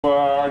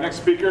Our next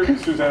speaker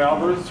is Susanne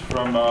Albers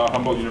from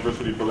Humboldt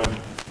University, Berlin.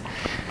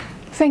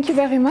 Thank you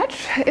very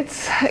much.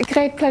 It's a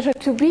great pleasure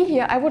to be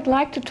here. I would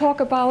like to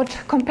talk about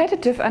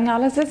competitive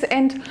analysis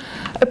and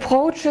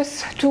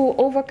approaches to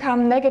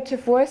overcome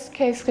negative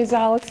worst-case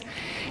results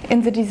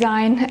in the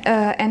design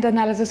and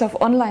analysis of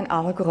online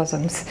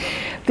algorithms.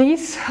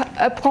 These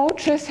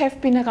approaches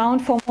have been around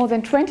for more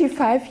than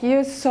 25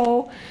 years,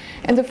 so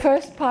in the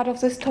first part of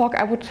this talk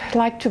I would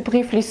like to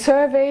briefly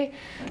survey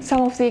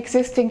some of the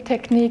existing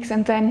techniques,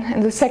 and then in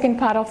the second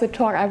part of the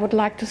talk I would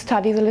like to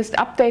study the list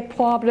update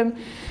problem,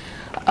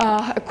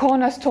 a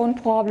cornerstone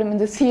problem in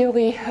the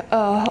theory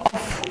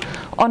of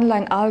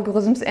online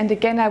algorithms, and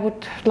again I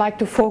would like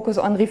to focus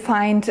on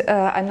refined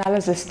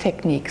analysis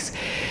techniques.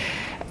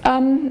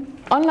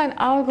 Online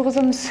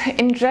algorithms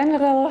in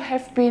general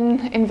have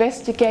been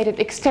investigated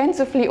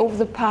extensively over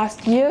the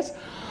past years,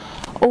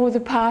 over the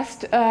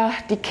past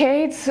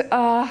decades.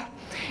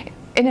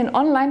 In an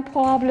online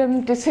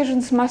problem,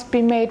 decisions must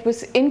be made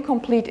with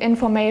incomplete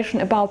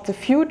information about the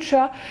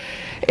future.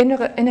 In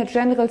a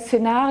general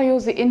scenario,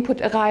 the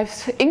input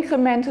arrives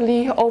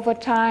incrementally over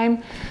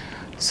time.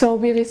 So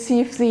we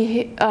receive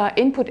the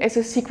input as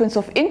a sequence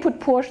of input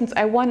portions,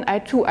 I1,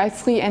 I2,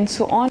 I3, and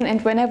so on. And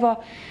whenever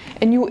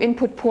a new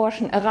input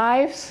portion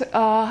arrives,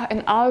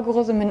 an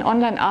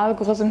online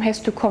algorithm has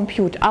to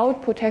compute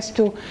output, has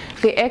to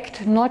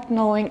react not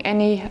knowing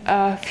any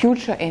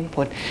future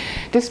input.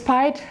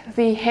 Despite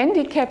the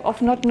handicap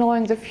of not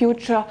knowing the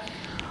future,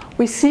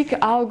 we seek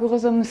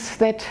algorithms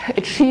that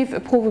achieve a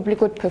provably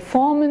good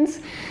performance.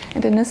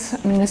 And in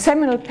a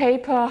seminal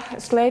paper,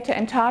 Slater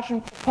and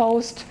Targent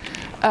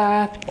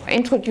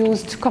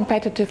introduced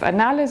competitive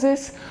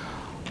analysis,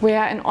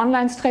 where an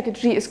online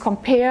strategy is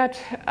compared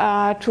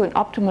to an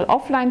optimal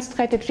offline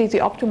strategy. The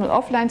optimal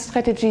offline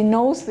strategy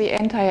knows the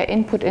entire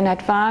input in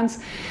advance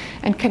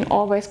and can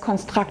always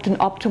construct an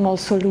optimal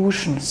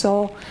solution.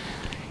 So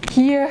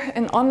here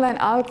an online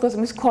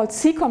algorithm is called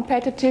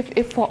C-competitive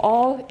if for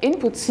all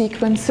input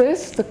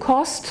sequences the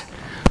cost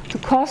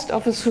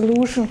of a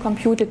solution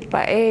computed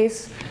by A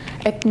is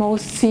at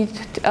most C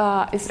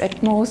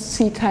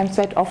times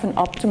that of an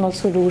optimal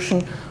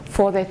solution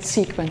for that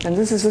sequence. And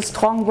this is a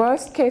strong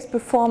worst-case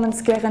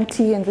performance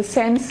guarantee in the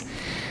sense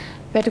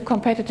that a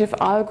competitive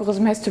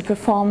algorithm has to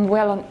perform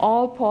well on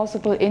all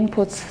possible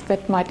inputs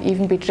that might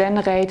even be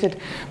generated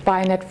by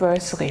an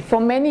adversary. For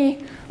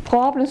many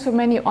problems, for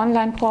many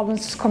online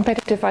problems,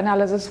 competitive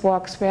analysis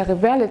works very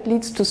well. It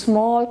leads to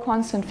small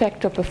constant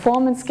factor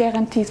performance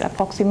guarantees,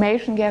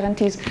 approximation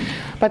guarantees,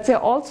 but there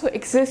also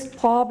exist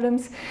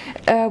problems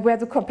where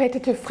the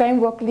competitive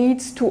framework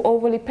leads to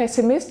overly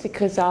pessimistic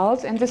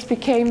results, and this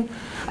became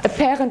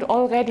apparent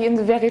already in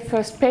the very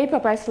first paper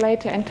by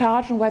Slater and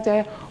Targent, where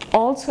they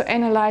also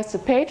analyzed the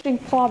paging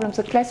problem,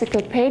 the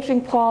classical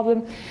paging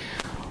problem,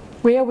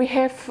 where we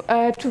have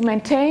to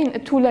maintain a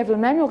two-level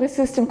memory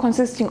system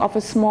consisting of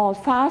a small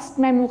fast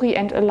memory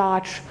and a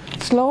large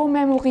slow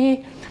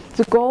memory.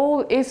 The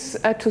goal is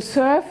to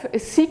serve a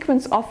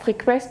sequence of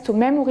requests to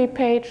memory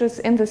pages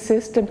in the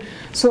system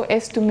so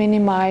as to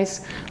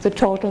minimize the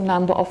total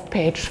number of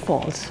page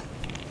faults.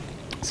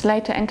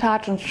 Slater and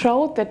Targent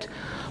showed that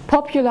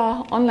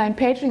popular online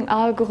paging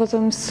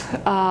algorithms,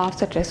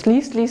 such as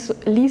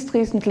least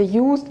recently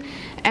used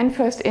and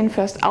first in,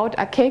 first out,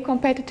 are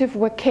K-competitive,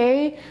 where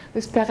K,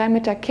 this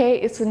parameter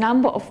K, is the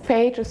number of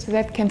pages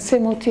that can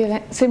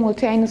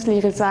simultaneously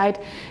reside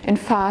in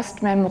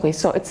fast memory.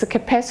 So it's the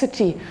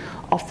capacity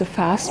of the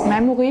fast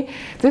memory.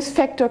 This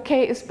factor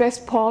K is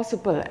best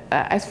possible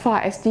as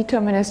far as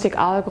deterministic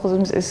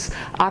algorithms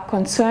are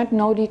concerned.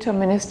 No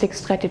deterministic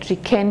strategy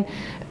can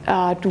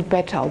do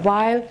better.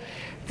 While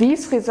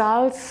these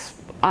results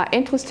are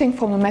interesting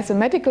from a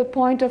mathematical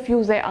point of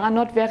view, they are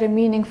not very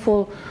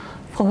meaningful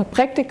from a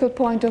practical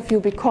point of view,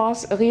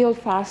 because a real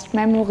fast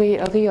memory,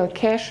 a real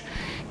cache,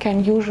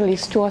 can usually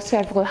store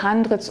several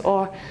hundreds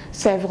or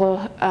several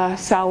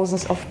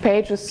thousands of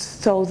pages,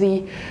 so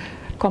the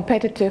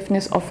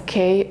competitiveness of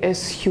K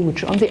is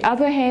huge. On the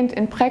other hand,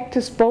 in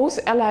practice, both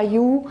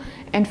LRU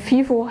and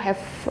FIFO have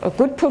a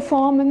good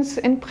performance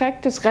in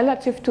practice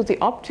relative to the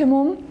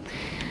optimum,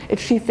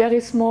 achieve very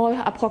small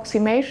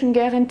approximation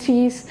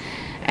guarantees.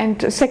 And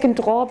the second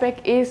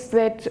drawback is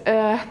that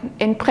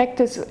in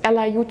practice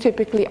LRU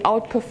typically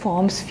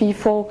outperforms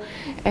FIFO,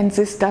 and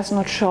this does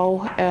not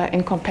show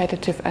in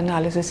competitive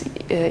analysis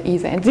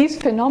either. And these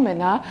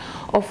phenomena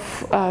of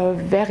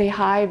very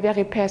high,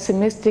 very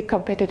pessimistic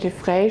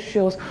competitive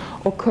ratios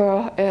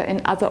occur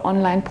in other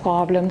online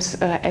problems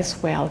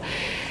as well.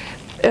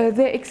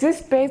 There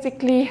exist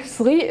basically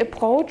three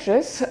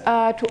approaches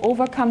to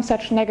overcome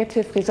such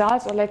negative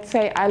results, or let's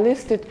say I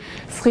listed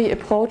three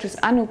approaches.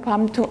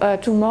 Anupam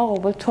tomorrow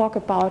will talk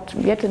about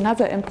yet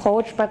another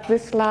approach, but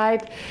this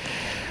slide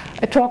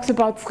talks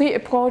about three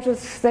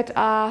approaches that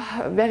are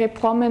very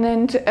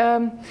prominent.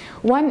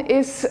 One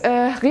is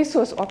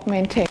resource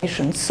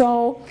augmentation.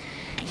 So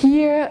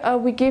here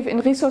we give, in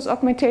resource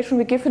augmentation,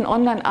 we give an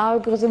online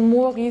algorithm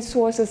more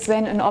resources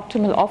than an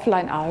optimal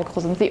offline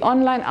algorithm. The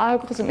online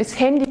algorithm is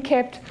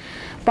handicapped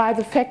by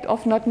the fact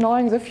of not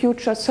knowing the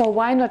future, so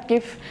why not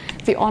give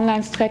the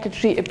online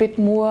strategy a bit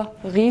more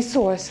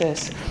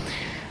resources?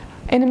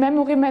 In a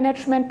memory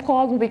management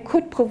problem, we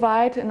could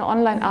provide an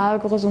online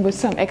algorithm with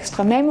some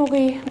extra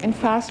memory, in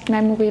fast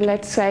memory,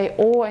 let's say,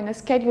 or in a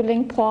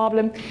scheduling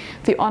problem,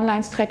 the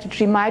online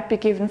strategy might be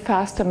given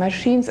faster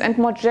machines, and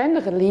more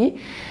generally,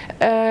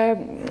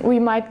 we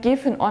might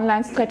give an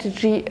online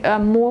strategy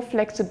more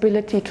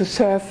flexibility to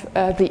serve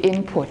the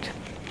input.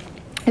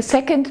 A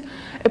second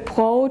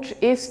approach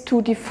is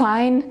to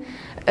define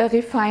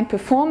refined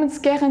performance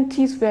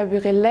guarantees where we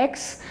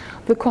relax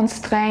the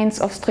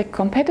constraints of strict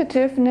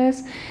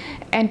competitiveness.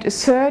 And a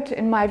third,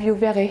 in my view,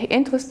 very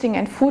interesting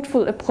and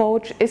fruitful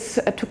approach is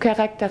to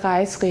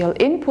characterize real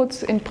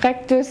inputs. In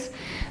practice,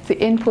 the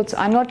inputs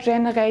are not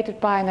generated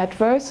by an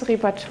adversary,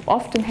 but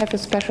often have a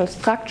special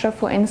structure.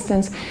 For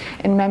instance,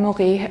 in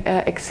memory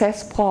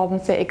access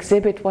problems, they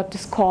exhibit what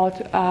is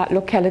called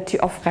locality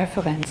of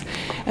reference.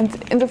 And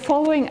in the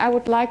following, I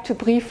would like to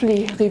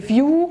briefly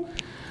review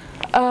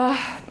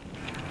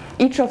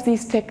each of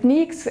these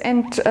techniques,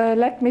 and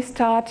let me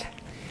start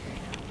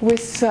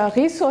with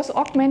resource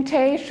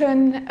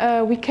augmentation.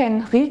 We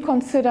can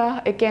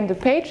reconsider again the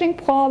paging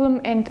problem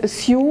and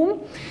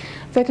assume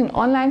that an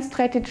online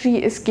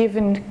strategy is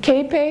given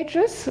k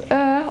pages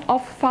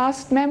of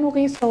fast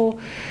memory. So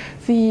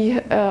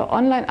the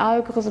online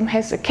algorithm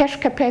has a cache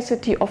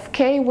capacity of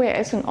k,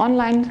 whereas the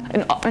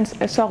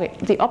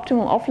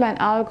optimum offline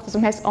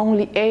algorithm has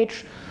only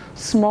h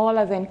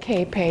smaller than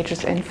k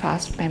pages in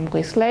fast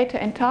memories. Later,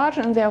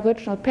 Tarjan in their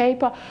original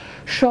paper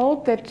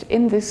showed that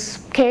in this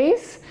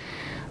case,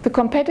 the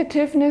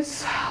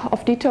competitiveness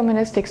of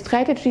deterministic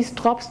strategies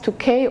drops to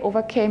k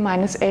over k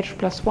minus h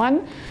plus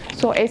 1.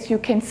 So as you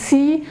can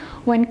see,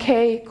 when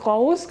k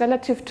grows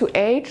relative to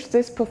h,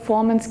 this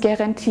performance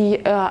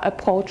guarantee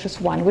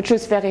approaches 1, which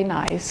is very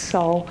nice.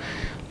 So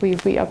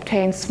we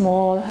obtain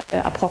small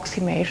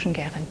approximation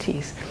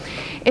guarantees.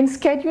 In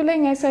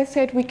scheduling, as I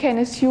said, we can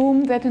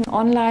assume that an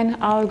online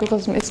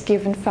algorithm is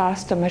given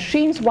faster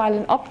machines, while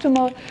an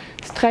optimal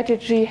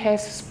strategy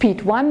has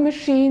speed 1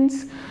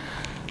 machines.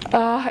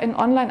 An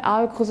online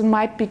algorithm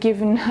might be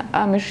given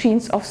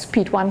machines of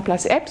speed 1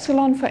 plus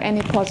epsilon for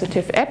any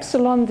positive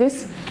epsilon.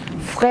 This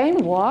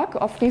framework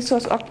of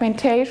resource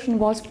augmentation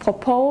was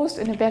proposed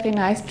in a very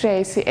nice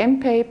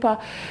JACM paper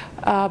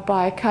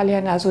by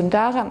Kalyana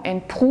Sundaram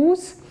and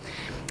Prus.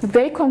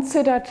 They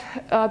considered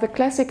the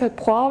classical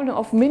problem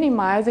of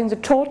minimizing the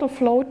total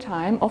flow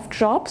time of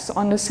jobs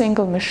on a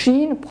single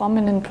machine, a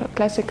prominent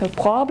classical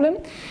problem.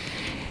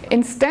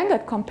 In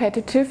standard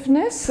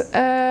competitiveness,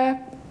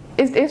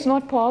 it is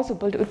not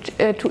possible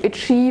to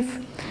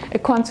achieve a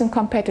constant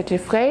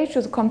competitive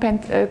ratio.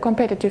 The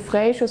competitive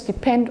ratios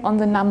depend on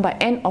the number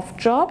n of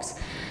jobs.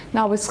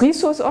 Now with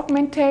resource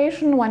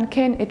augmentation, one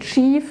can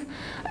achieve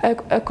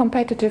a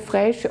competitive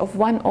ratio of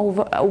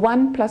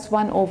 1 plus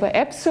 1 over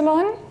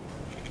epsilon.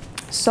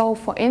 So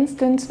for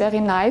instance, very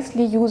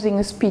nicely using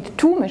a speed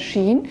 2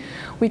 machine,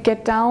 we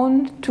get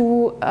down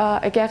to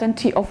a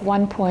guarantee of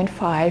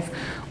 1.5,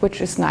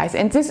 which is nice.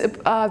 And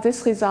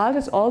this result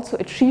is also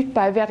achieved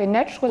by a very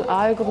natural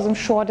algorithm,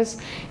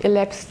 shortest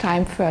elapsed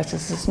time first.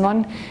 This is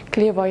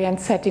non-clairvoyant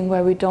setting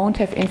where we don't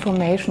have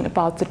information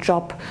about the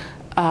job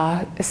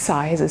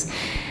sizes.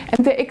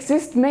 And there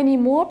exist many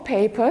more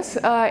papers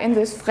in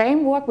this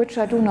framework, which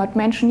I do not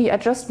mention here. I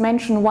just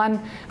mention one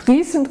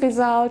recent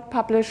result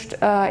published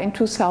in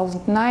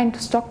 2009,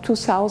 Stock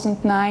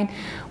 2009,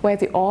 where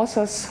the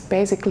authors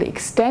basically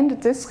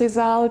extended this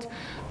result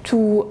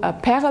to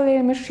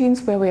parallel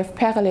machines, where we have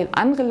parallel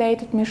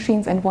unrelated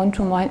machines and want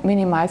to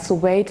minimize the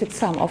weighted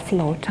sum of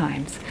flow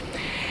times.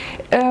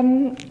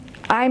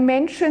 I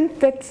mentioned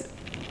that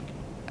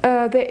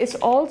there is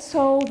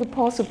also the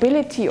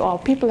possibility, or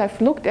people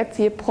have looked at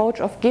the approach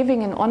of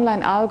giving an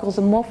online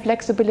algorithm more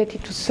flexibility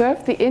to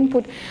serve the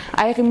input.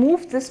 I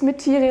removed this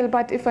material,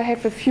 but if I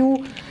have a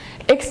few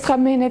extra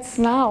minutes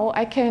now,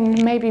 I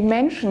can maybe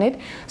mention it.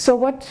 So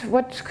what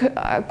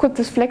could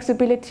this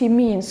flexibility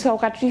mean? So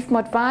Rajiv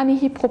Motwani,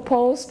 he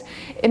proposed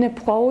an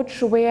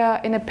approach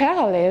where in a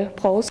parallel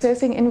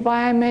processing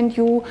environment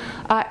you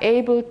are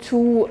able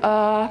to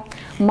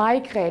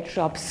migrate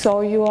jobs. So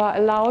you are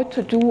allowed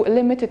to do a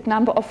limited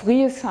number of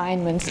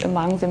reassignments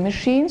among the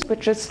machines,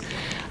 which is,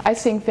 I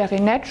think, very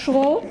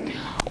natural.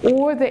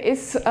 Or there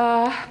is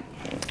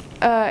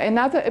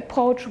another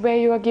approach where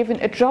you are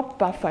given a job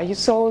buffer.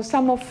 So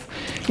some of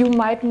you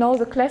might know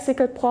the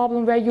classical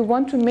problem where you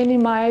want to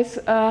minimize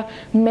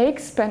make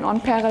span on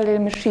parallel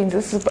machines.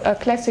 This is a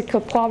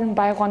classical problem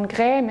by Ron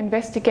Graham,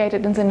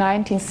 investigated in the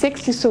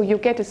 1960s. So you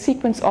get a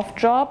sequence of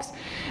jobs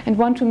and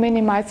want to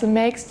minimize the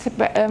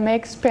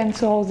make span,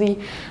 so the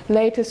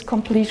latest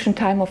completion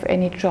time of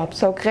any job.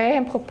 So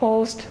Graham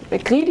proposed a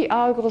greedy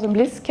algorithm,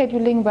 list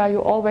scheduling, where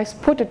you always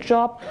put a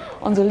job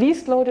on the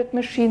least loaded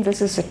machine.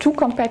 This is a too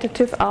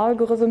competitive algorithm.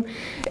 algorithm,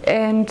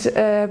 and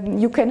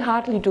you can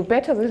hardly do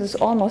better. This is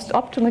almost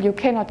optimal. You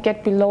cannot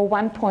get below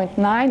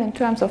 1.9 in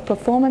terms of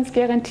performance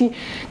guarantee.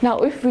 Now,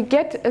 if we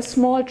get a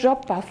small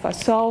job buffer,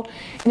 so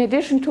in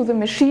addition to the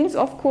machines,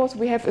 of course,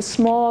 we have a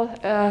small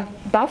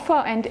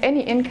buffer, and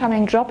any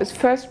incoming job is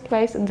first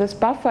placed in this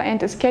buffer,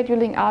 and a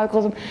scheduling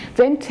algorithm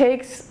then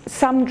takes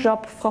some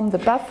job from the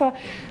buffer.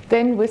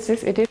 Then with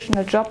this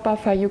additional job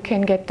buffer, you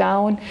can get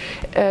down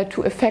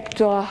to a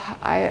factor,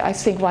 I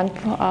think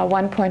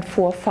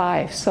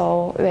 1.45.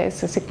 So there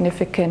is a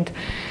significant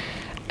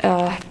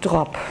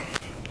drop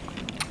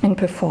in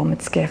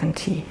performance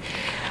guarantee.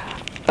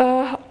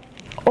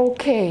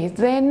 Okay,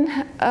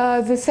 then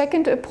the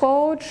second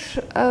approach,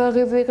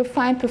 the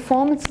refined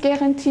performance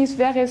guarantees.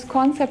 Various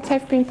concepts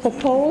have been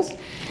proposed,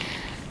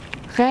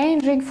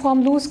 ranging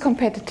from loose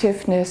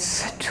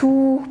competitiveness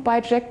to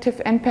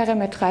bijective and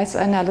parameterized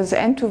analysis,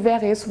 and to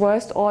various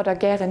worst order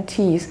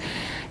guarantees.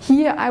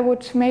 Here I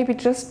would maybe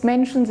just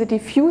mention the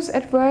diffuse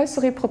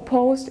adversary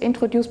proposed,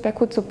 introduced by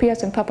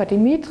Koutsopias and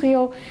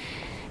Papadimitriou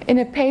in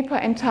a paper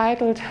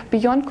entitled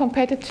Beyond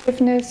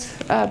Competitiveness,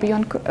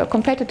 Beyond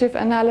Competitive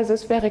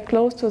Analysis, very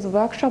close to the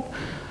workshop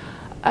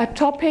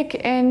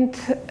topic, and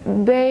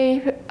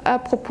they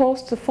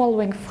proposed the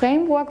following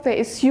framework. They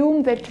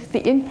assume that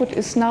the input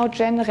is now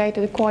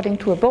generated according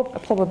to a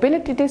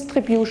probability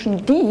distribution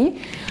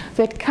D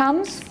that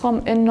comes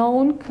from a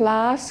known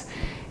class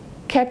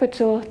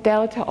capital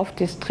delta of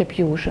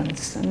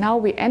distributions. Now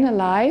we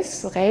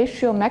analyze the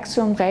ratio,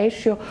 maximum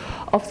ratio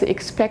of the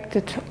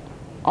expected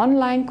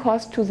online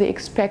cost to the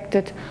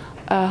expected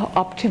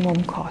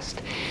optimum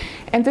cost.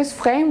 And this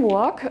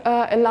framework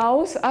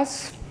allows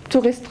us to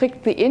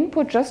restrict the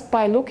input just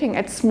by looking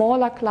at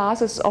smaller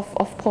classes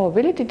of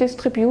probability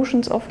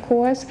distributions, of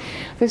course.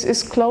 This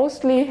is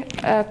closely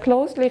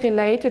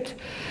related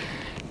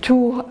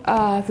to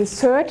the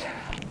third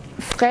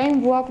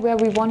framework, where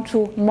we want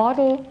to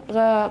model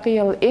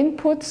real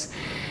inputs.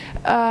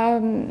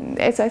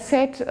 As I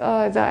said,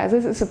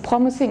 this is a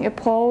promising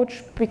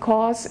approach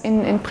because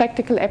in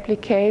practical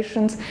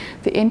applications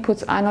the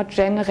inputs are not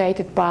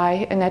generated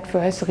by an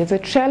adversary. The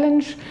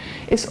challenge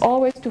is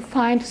always to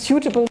find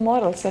suitable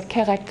models that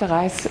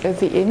characterize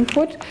the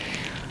input.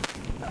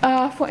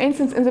 For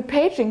instance, in the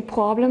paging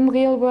problem,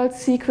 real-world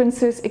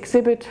sequences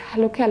exhibit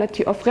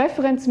locality of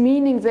reference,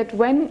 meaning that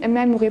when a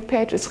memory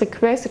page is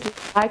requested,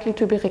 it's likely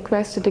to be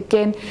requested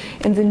again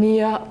in the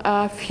near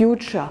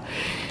future.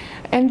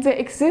 And there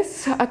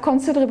exists a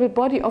considerable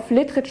body of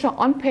literature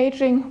on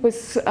paging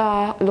with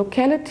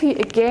locality.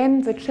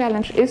 Again, the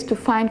challenge is to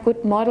find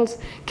good models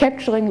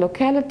capturing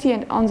locality,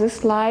 and on this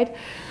slide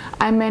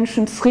I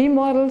mentioned 3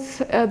 models.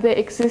 There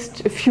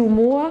exist a few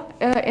more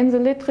in the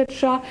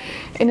literature.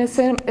 In a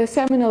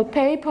seminal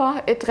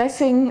paper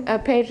addressing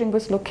paging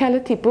with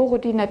locality,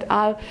 Borodin et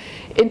al.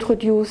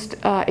 Introduced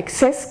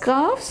excess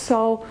graphs.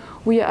 So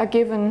we are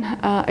given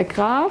a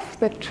graph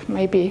that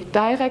may be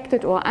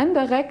directed or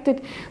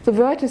undirected. The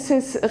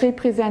vertices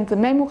represent the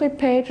memory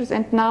pages,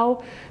 and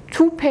now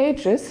 2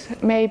 pages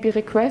may be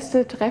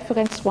requested,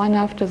 referenced one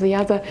after the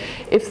other,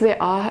 if they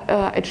are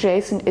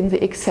adjacent in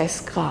the excess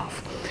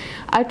graph.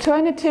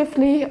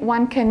 Alternatively,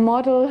 one can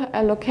model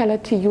a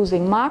locality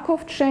using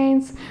Markov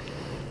chains.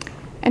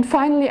 And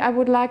finally, I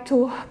would like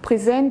to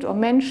present or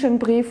mention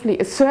briefly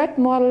a third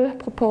model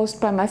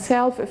proposed by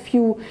myself a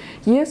few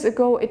years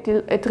ago.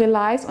 It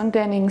relies on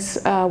Denning's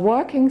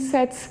working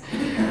sets,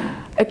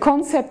 a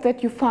concept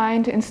that you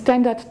find in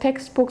standard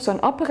textbooks on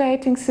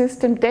operating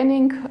system.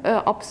 Denning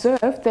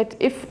observed that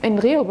if in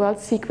real-world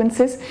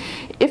sequences,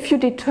 if you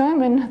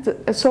determine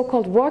the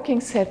so-called working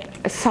set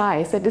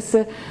size, that is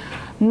the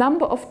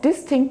number of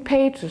distinct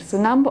pages, the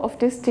number of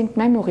distinct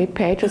memory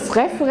pages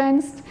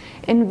referenced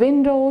in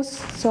windows,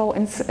 so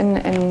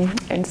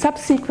in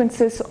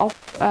subsequences of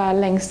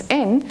length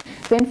n,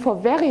 then for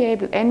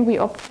variable n we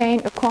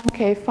obtain a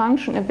concave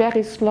function, a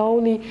very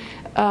slowly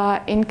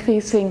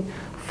increasing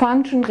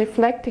function,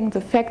 reflecting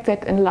the fact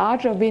that in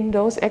larger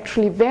windows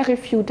actually very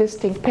few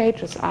distinct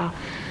pages are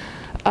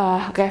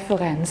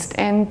referenced.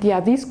 And yeah,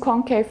 these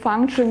concave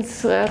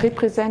functions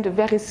represent a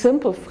very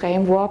simple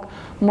framework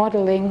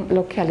modeling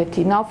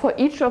locality. Now for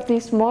each of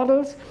these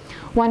models,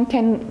 one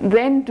can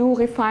then do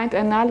refined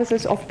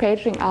analysis of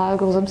paging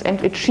algorithms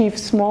and achieve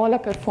smaller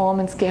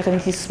performance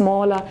guarantees,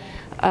 smaller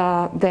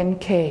than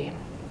k.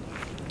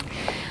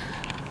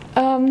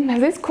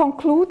 This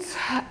concludes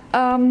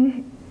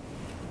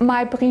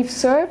my brief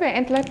survey,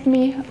 and let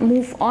me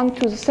move on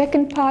to the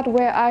second part,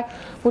 where I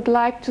would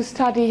like to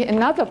study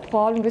another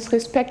problem with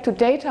respect to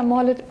data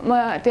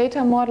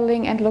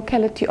modeling and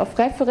locality of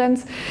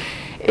reference.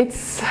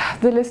 It's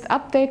the list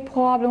update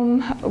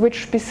problem,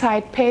 which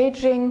beside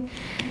paging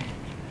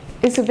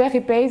is a very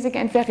basic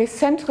and very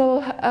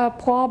central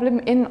problem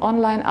in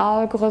online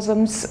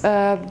algorithms.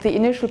 The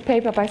initial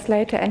paper by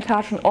Slater and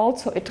Tarjan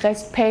also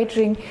addressed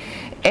paging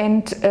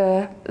and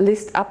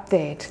list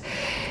update.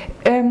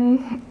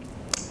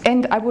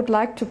 And I would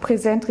like to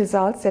present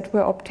results that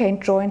were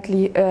obtained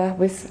jointly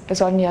with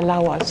Sonja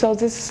Lauer. So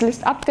this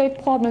list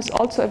update problem is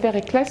also a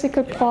very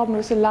classical problem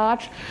with a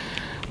large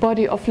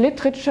body of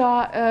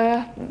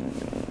literature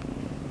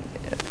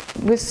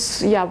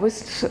with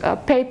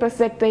papers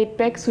that date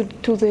back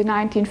to the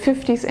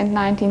 1950s and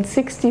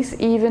 1960s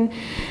even.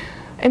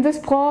 In this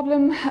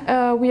problem,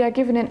 we are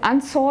given an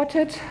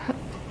unsorted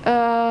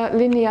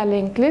linear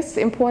linked list.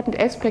 The important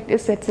aspect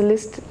is that the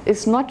list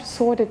is not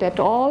sorted at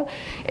all.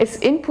 As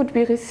input,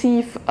 we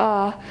receive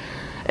a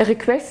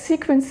request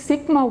sequence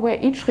sigma, where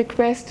each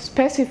request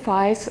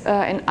specifies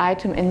an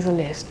item in the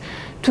list.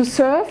 To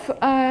serve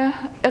a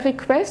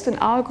request, an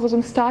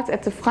algorithm starts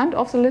at the front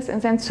of the list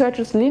and then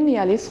searches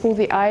linearly through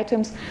the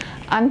items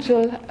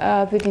until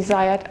the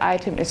desired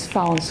item is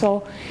found.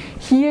 So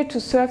here, to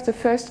serve the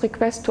first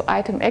request to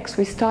item X,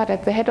 we start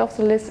at the head of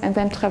the list and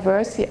then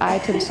traverse the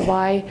items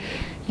Y,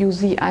 U,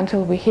 Z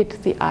until we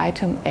hit the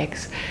item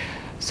X.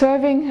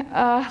 Serving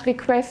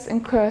requests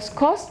incurs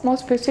cost. More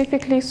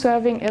specifically,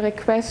 serving a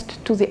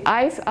request to the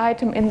ith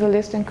item in the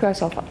list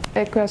incurs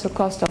a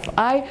cost of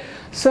I.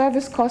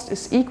 Service cost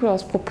is equal or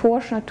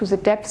proportional to the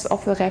depth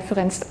of the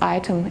referenced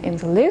item in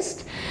the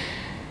list.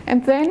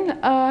 And then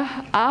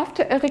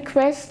after a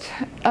request,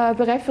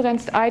 the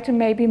referenced item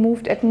may be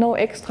moved at no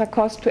extra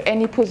cost to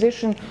any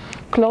position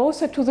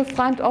closer to the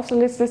front of the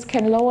list. This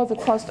can lower the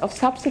cost of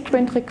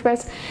subsequent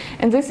requests.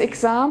 In this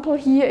example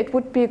here, it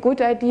would be a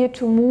good idea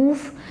to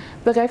move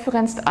the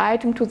referenced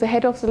item to the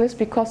head of the list,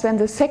 because then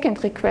the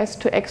second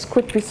request to X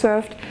could be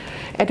served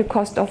at a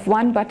cost of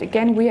 1. But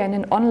again, we are in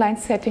an online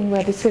setting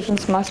where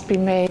decisions must be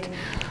made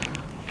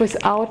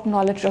without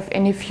knowledge of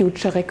any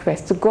future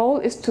requests. The goal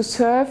is to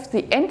serve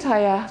the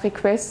entire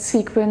request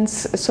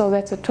sequence so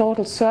that the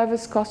total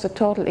service cost, the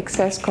total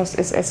excess cost,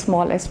 is as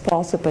small as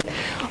possible.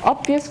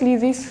 Obviously,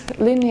 these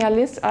linear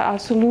lists are a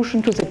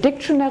solution to the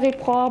dictionary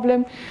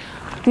problem.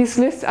 These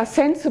lists are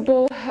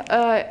sensible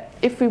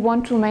if we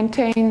want to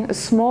maintain a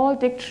small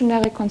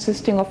dictionary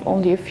consisting of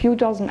only a few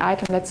dozen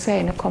items, let's say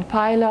in a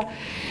compiler.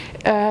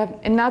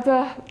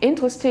 Another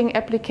interesting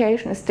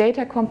application is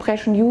data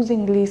compression.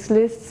 Using these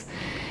lists,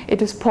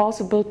 it is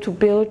possible to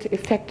build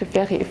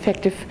very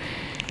effective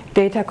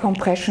data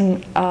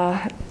compression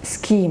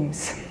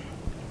schemes.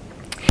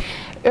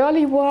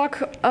 Early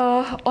work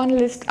on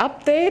list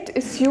update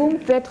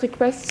assumed that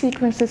request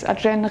sequences are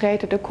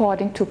generated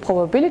according to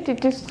probability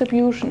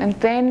distribution, and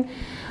then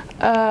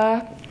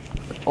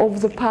over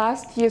the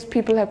past years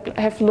people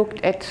have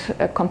looked at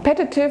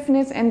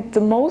competitiveness, and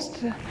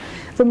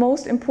the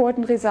most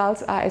important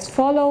results are as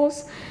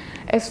follows.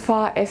 As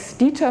far as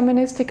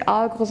deterministic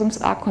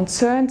algorithms are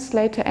concerned,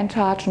 Slater and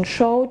Tarjan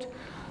showed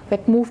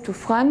that move to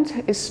front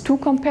is too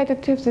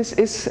competitive. This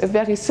is a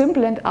very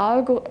simple and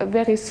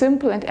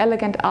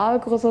elegant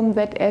algorithm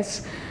that,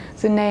 as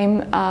the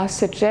name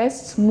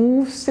suggests,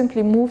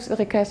 simply moves a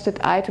requested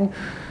item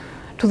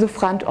to the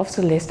front of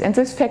the list. And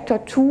this factor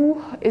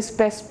 2 is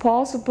best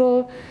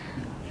possible.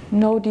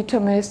 No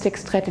deterministic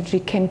strategy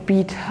can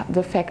beat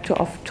the factor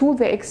of 2.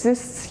 There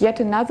exists yet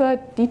another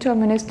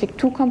deterministic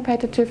too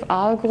competitive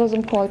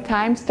algorithm called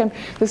timestamp.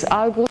 This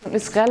algorithm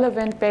is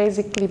relevant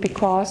basically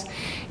because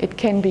it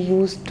can be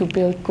used to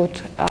build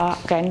good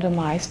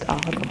randomized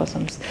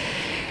algorithms.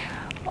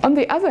 On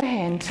the other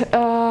hand,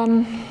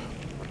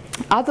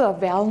 other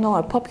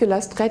well-known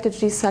popular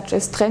strategies such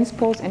as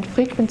transpose and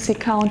frequency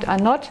count are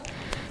not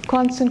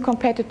constant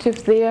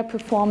competitive. Their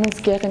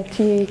performance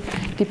guarantee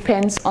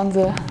depends on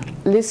the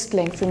list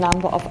length, the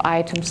number of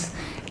items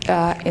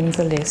in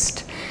the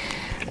list.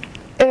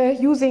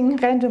 Using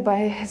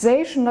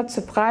randomization, not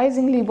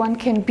surprisingly, one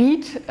can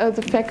beat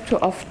the factor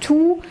of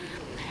 2.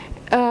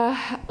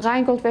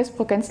 Reingold,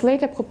 Westbrook, and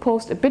Slater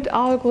proposed a bit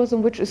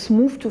algorithm which is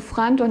moved to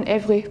front on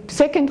every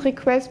second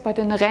request, but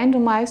in a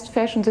randomized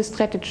fashion. This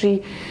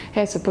strategy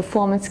has a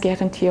performance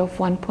guarantee of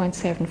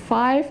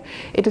 1.75.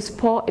 It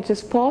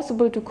is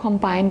possible to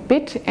combine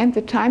bit and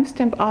the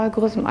timestamp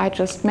algorithm I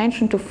just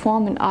mentioned to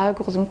form an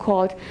algorithm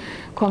called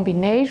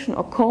combination,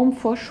 or COMB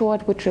for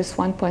short, which is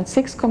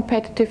 1.6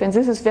 competitive, and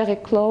this is very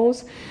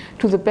close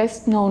to the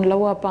best known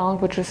lower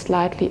bound, which is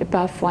slightly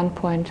above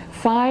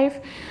 1.5.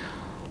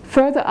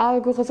 Further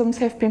algorithms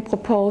have been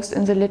proposed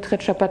in the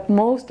literature, but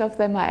most of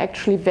them are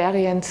actually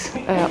variants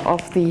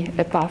of the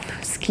above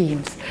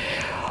schemes.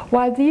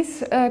 While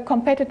these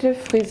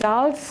competitive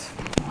results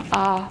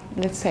are,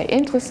 let's say,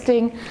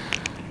 interesting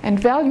and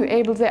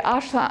valuable, there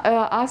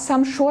are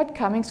some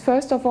shortcomings.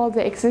 First of all,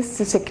 there exists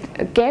a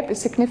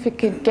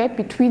significant gap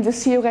between the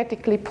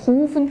theoretically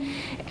proven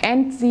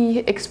and the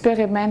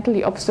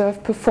experimentally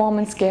observed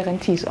performance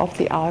guarantees of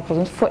the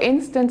algorithms. For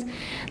instance,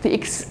 the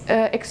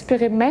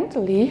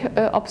experimentally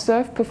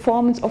observed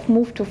performance of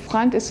move to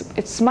front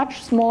it's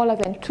much smaller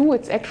than 2.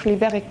 It's actually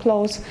very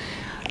close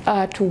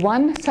to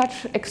 1.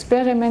 Such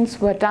experiments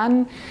were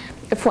done,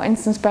 for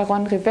instance, by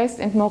Ron Rivest,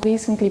 and more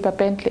recently by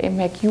Bentley and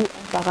McHugh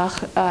and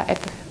Barach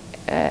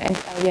and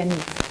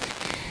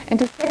Al-Yanif. And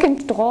the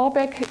second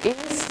drawback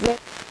is that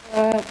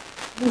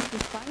move to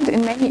front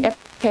in many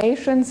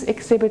applications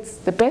exhibits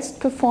the best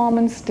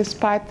performance,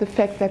 despite the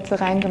fact that the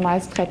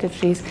randomized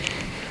strategies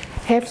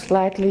have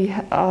slightly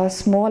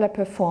smaller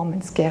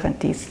performance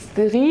guarantees.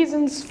 The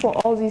reasons for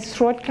all these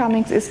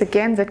shortcomings is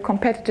again that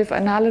competitive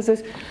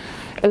analysis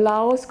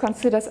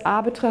considers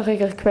arbitrary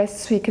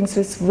request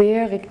sequences,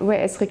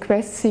 whereas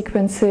request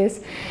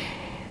sequences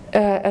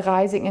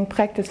arising in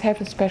practice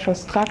have a special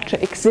structure,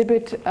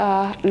 exhibit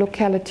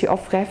locality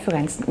of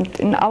reference.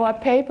 In our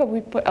paper,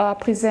 we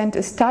present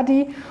a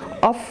study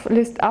of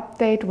list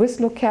update with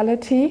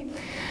locality.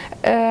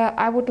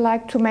 I would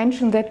like to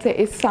mention that there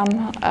is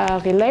some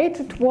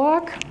related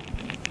work,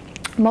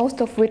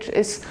 most of which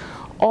is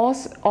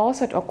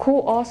authored or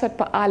co-authored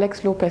by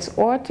Alex Lopez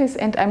Ortiz,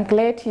 and I'm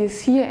glad he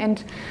is here,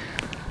 and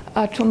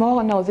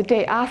the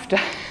day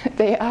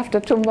after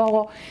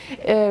tomorrow,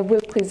 we'll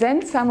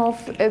present some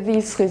of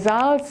these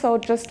results. So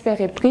just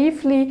very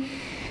briefly,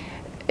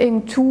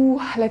 in two,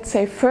 let's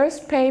say,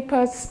 first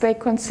papers, they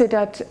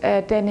considered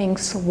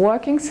Denning's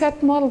working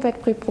set model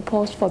that we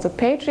proposed for the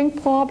paging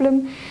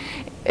problem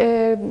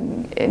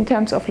in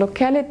terms of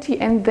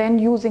locality, and then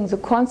using the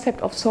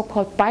concept of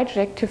so-called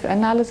bijective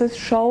analysis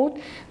showed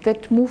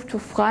that move to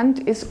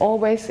front is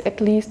always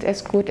at least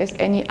as good as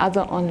any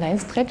other online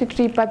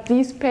strategy. But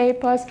these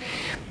papers,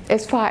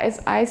 as far as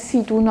I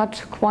see, do not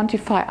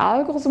quantify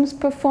algorithms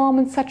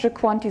performance. Such a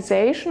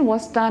quantization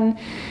was done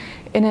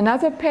in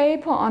another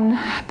paper on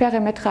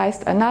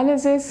parametrized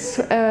analysis,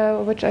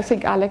 which I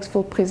think Alex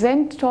will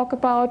talk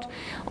about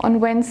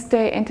on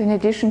Wednesday. And in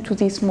addition to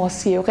these more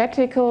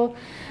theoretical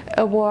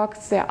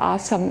works, there are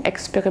some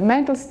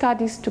experimental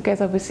studies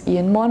together with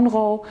Ian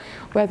Monroe,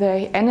 where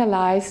they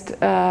analyzed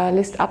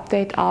list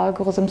update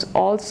algorithms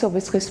also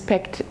with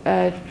respect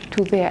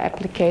to their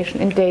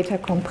application in data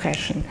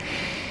compression.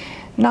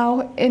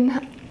 Now,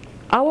 in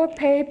our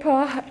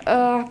paper,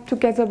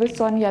 together with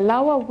Sonja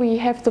Lauer, we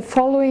have the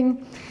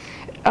following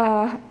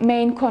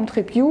main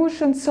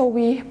contributions. So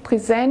we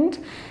present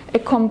a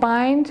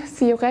combined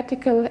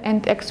theoretical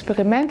and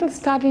experimental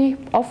study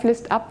of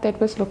list update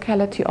with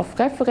locality of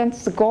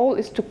reference. The goal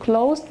is to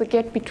close the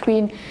gap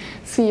between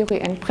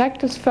theory and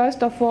practice.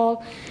 First of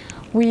all,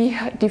 we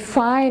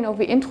define, or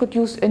we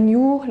introduce, a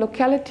new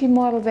locality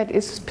model that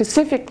is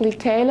specifically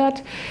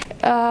tailored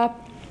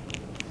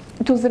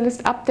to the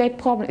list update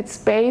problem. It's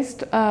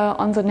based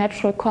on the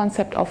natural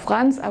concept of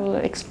runs. I will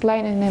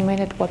explain in a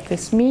minute what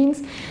this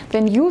means.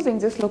 Then, using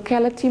this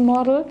locality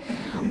model,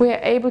 we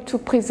are able to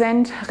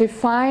present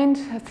refined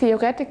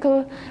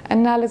theoretical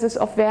analysis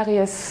of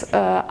various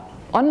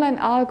online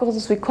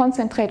algorithms. We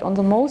concentrate on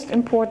the most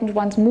important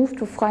ones, move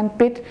to front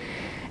bit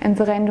and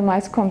the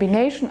randomized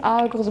combination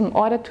algorithm. In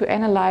order to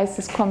analyze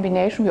this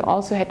combination, we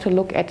also had to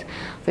look at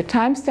the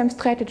timestamp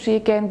strategy.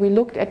 Again, we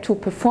looked at two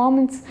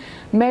performance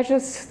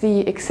measures,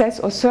 the excess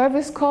or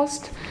service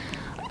cost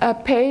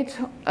paid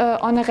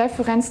on a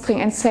reference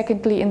string, and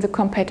secondly, in the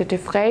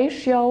competitive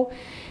ratio.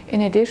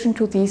 In addition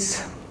to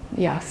these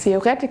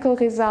theoretical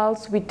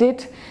results, we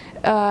did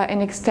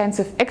an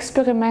extensive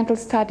experimental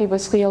study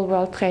with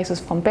real-world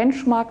traces from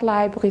benchmark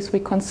libraries.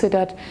 We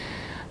considered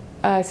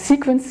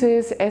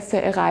sequences as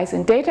they arise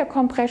in data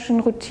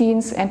compression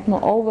routines, and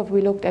moreover, we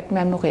looked at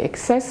memory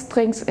access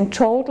strings. In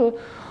total,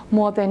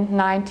 more than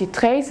 90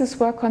 traces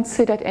were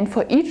considered, and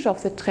for each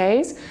of the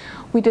traces,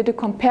 we did a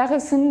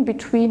comparison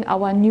between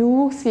our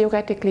new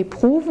theoretically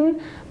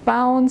proven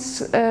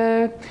bounds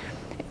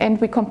and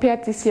we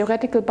compared the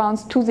theoretical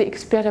bounds to the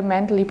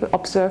experimentally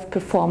observed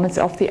performance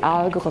of the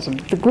algorithm.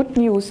 The good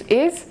news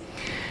is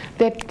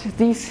that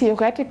these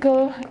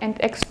theoretical and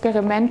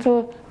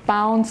experimental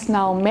bounds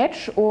now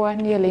match or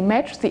nearly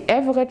match. The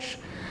average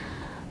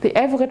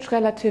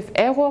relative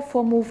error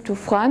for move to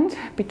front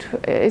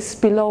is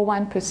below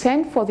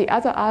 1%. For the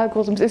other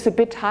algorithms is a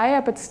bit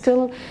higher, but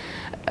still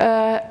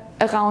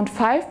around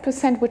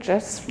 5%, which I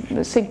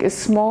think is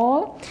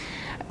small.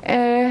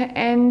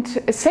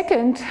 And a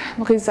second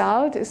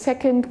result, a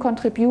second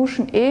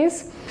contribution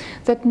is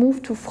that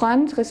move to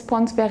front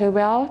responds very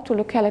well to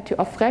locality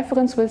of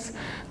reference with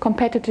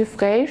competitive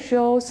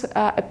ratios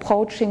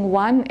approaching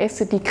 1 as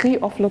the degree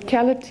of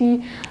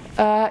locality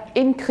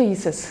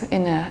increases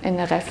in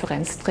a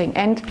reference string.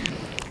 And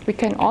we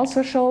can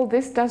also show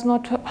this does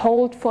not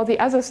hold for the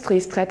other three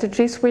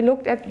strategies we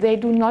looked at. They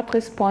do not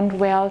respond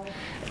well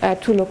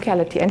to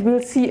locality, and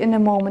we'll see in a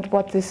moment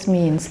what this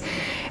means.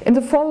 In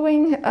the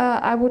following,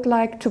 I would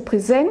like to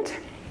present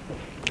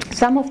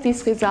some of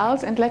these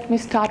results, and let me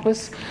start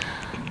with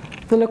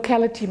the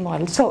locality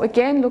model. So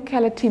again,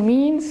 locality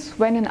means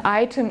when an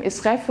item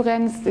is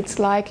referenced, it's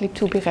likely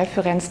to be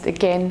referenced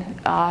again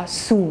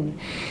soon.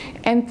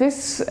 And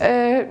this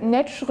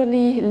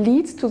naturally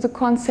leads to the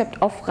concept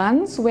of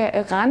runs, where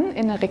a run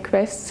in a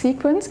request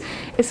sequence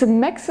is a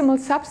maximal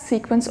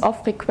subsequence of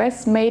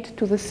requests made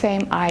to the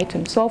same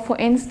item. So for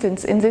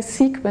instance, in this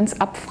sequence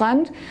up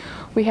front,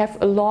 we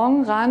have a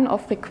long run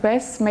of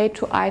requests made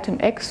to item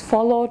X,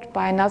 followed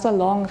by another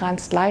long run,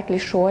 slightly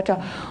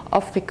shorter,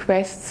 of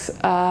requests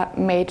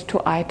made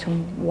to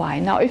item Y.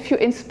 Now, if you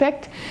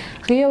inspect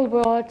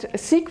real-world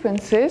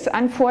sequences,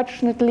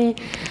 unfortunately,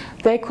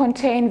 they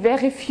contain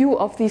very few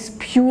of these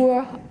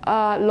pure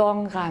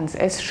long runs,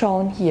 as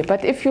shown here.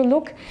 But if you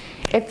look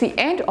at the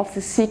end of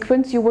the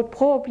sequence, you would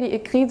probably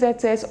agree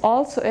that there's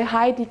also a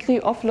high degree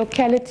of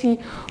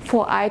locality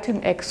for item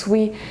X.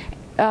 We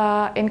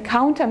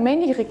encounter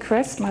many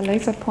requests, my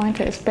laser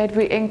pointer is bad,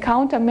 we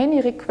encounter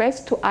many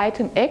requests to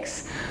item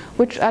X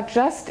which are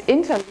just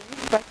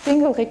interlinked by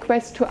single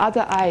requests to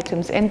other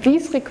items. And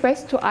these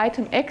requests to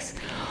item X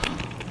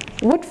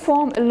would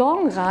form a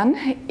long run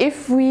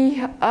if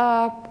we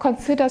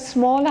consider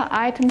smaller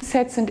item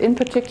sets and in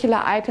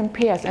particular item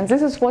pairs. And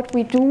this is what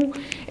we do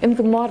in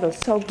the model.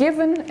 So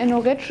given an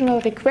original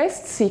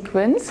request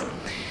sequence,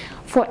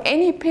 for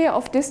any pair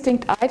of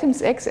distinct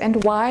items X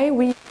and Y,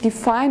 we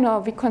define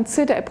or we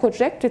consider a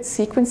projected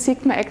sequence,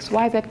 sigma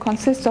xy, that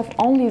consists of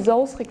only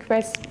those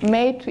requests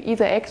made to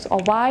either X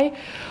or Y.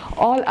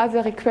 All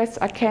other requests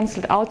are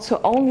cancelled out, so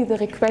only the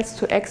requests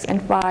to X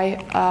and Y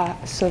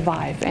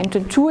survive. And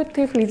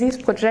intuitively, these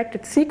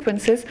projected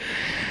sequences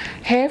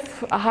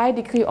have a high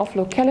degree of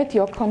locality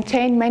or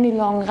contain many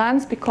long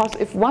runs, because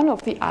if one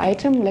of the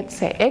item, let's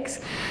say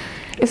X,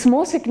 is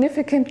more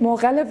significant, more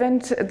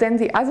relevant than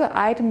the other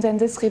item, then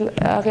this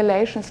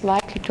relation is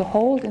likely to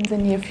hold in the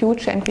near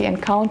future, and we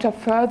encounter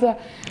further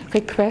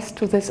requests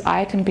to this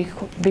item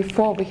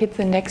before we hit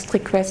the next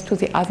request to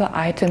the other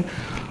item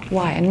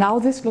Y. And now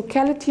this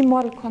locality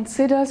model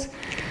considers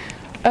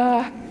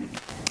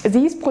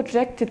these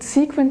projected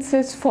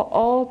sequences for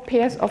all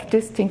pairs of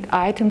distinct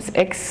items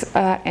X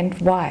and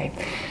Y.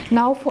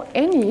 Now for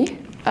any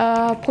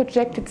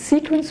projected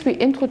sequence, we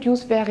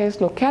introduce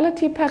various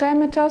locality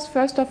parameters.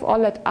 First of all,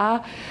 let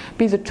R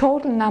be the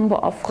total number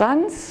of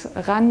runs,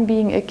 run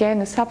being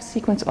again a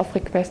subsequence of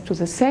requests to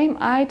the same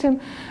item.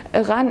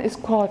 A run is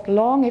called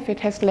long if it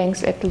has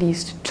lengths at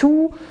least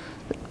 2.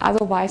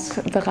 Otherwise,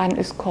 the run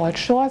is called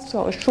short.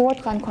 So a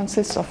short run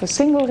consists of a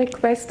single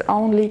request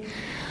only.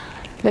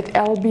 Let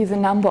L be the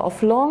number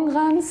of long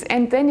runs,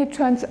 and then it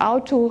turns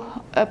out to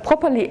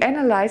properly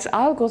analyze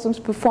algorithms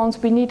performance,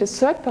 we need a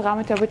third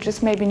parameter which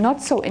is maybe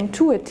not so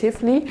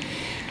intuitive.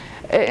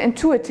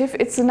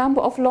 It's the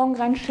number of long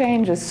run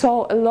changes.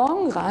 So a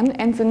long run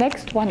and the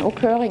next one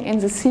occurring in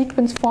the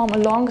sequence form a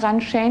long run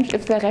change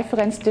if they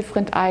reference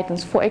different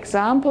items. For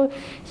example,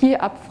 here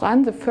up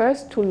front, the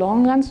first two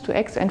long runs to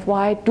X and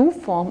Y do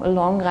form a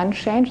long run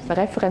change. They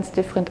reference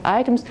different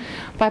items,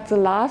 but the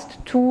last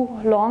two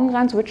long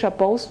runs, which are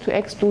both to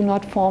X, do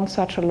not form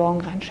such a long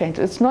run change.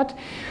 It's not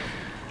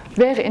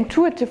very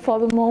intuitive for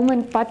the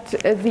moment, but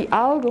the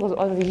algorithm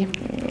or the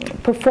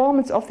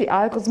performance of the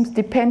algorithms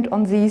depend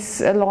on these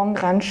long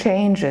run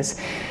changes.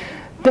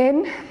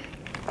 Then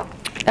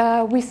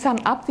we sum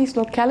up these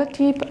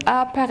locality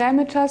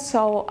parameters.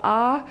 So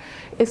R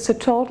is the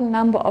total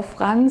number of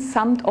runs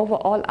summed over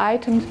all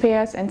item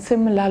pairs, and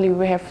similarly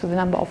we have the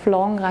number of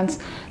long runs,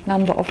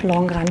 number of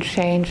long run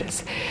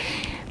changes.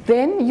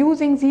 Then,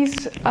 using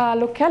these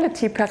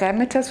locality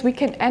parameters, we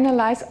can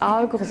analyze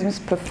algorithms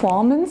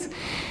performance.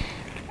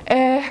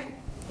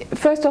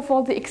 First of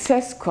all, the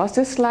excess cost.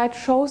 This slide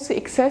shows the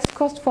excess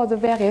cost for the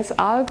various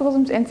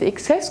algorithms, and the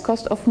excess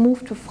cost of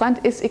move to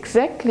front is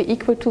exactly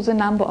equal to the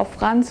number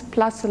of runs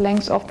plus the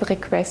length of the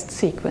request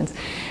sequence.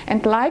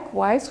 And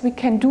likewise, we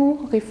can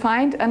do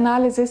refined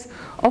analysis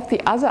of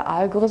the other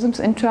algorithms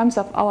in terms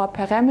of our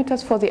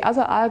parameters. For the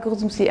other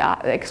algorithms, the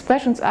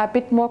expressions are a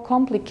bit more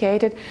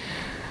complicated,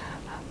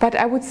 but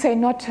I would say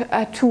not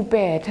too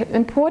bad.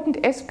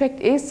 Important aspect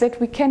is that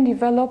we can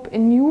develop a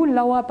new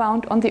lower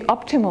bound on the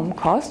optimum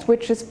cost,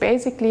 which is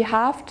basically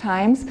half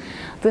times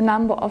the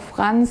number of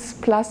runs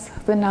plus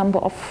the number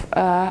of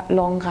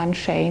long run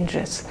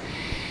changes.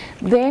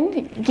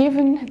 Then,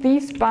 given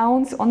these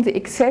bounds on the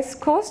excess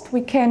cost,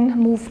 we can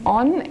move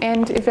on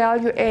and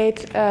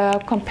evaluate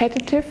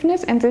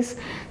competitiveness. And this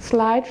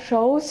slide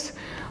shows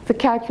the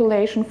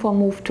calculation for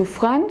move to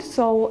front.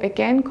 So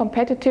again,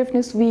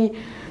 competitiveness, we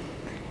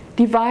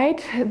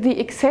divide the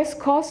excess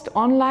cost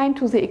online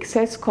to the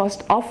excess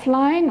cost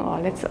offline, or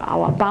let's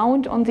our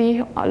bound on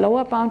the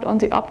lower bound on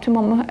the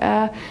optimum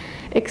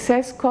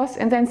excess cost,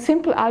 and then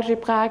simple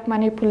algebraic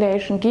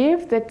manipulation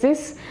give that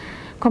this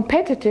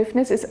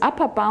competitiveness is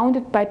upper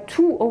bounded by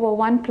 2 over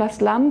 1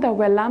 plus lambda,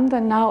 where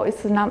lambda now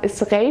is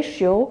the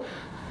ratio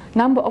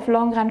number of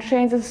long run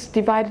changes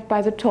divided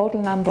by the total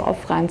number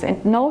of runs.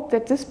 And note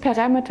that this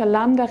parameter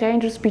lambda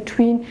ranges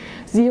between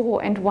 0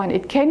 and 1.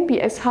 It can be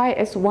as high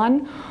as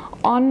 1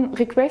 on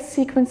request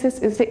sequences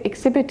is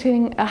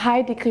exhibiting a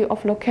high degree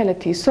of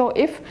locality. So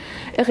if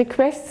a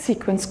request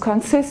sequence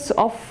consists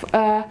of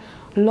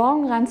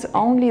long runs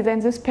only,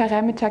 then this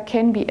parameter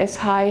can be as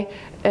high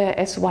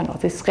as 1, or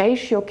this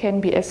ratio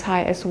can be as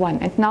high as 1.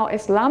 And now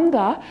as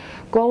lambda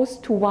goes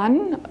to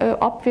 1,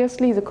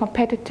 obviously the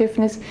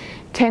competitiveness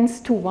tends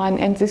to 1,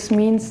 and this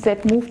means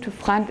that move to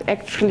front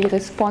actually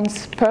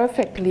responds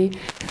perfectly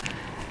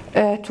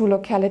to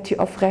locality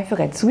of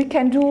reference. We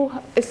can do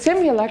a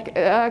similar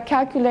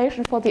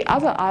calculation for the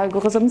other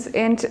algorithms,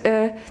 and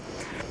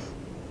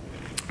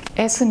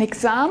as an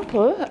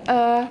example,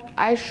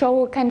 I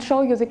can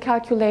show you the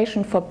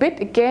calculation for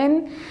bit.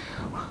 Again,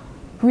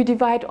 we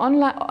divide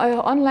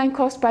online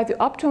cost by the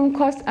optimum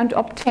cost and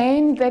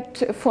obtain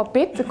that for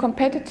bit the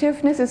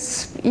competitiveness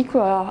is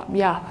equal,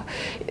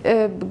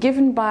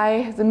 given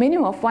by the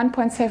minimum of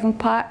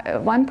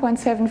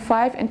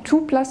 1.75 and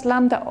 2 plus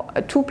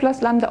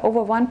lambda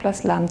over 1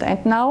 plus lambda.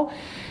 And now,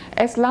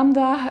 as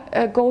lambda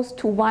goes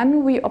to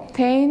 1, we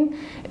obtain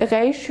a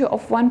ratio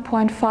of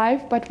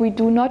 1.5, but we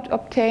do not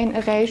obtain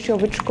a ratio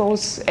which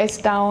goes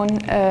down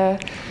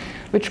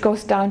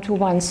to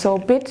 1. So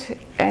bit,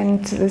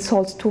 and this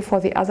holds true for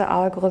the other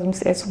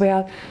algorithms as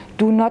well,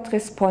 do not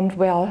respond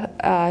well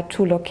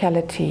to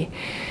locality.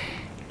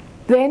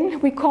 Then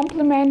we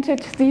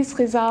complemented these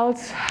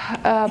results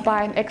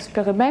by an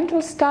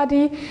experimental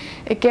study.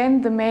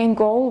 Again, the main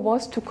goal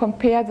was to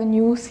compare the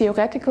new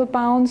theoretical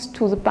bounds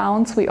to the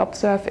bounds we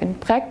observe in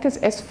practice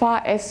as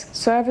far as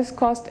service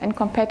cost and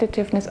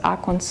competitiveness are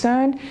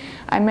concerned.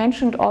 I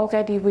mentioned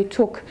already we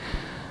took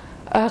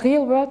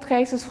real-world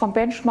traces from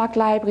benchmark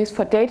libraries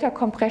for data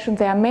compression.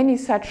 There are many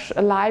such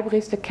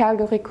libraries, the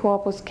Calgary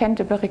corpus,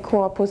 Canterbury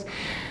corpus.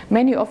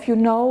 Many of you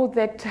know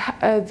that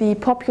the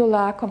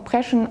popular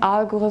compression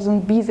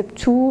algorithm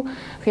bzip2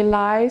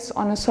 relies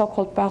on a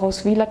so-called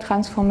Barrows-Wheeler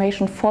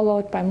transformation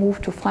followed by move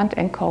to front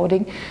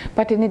encoding.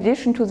 But in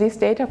addition to these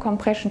data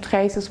compression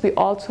traces, we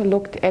also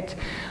looked at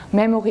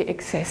memory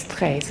access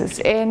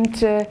traces.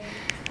 And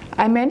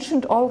I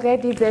mentioned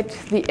already that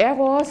the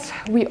errors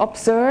we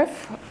observe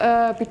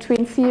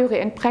between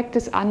theory and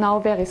practice are now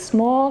very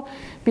small,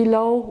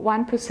 below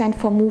 1%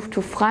 for move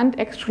to front.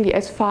 Actually,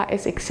 as far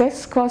as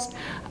excess cost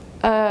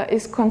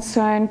is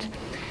concerned,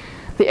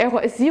 the error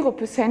is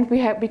 0%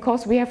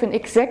 because we have an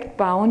exact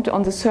bound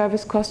on the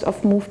service cost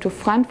of move to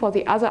front. For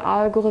the other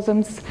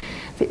algorithms,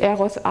 the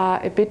errors are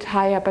a bit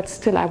higher, but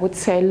still I would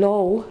say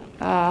low,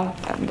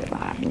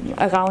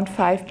 around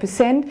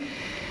 5%.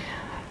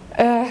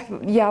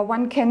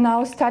 One can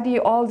now study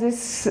all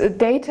this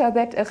data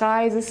that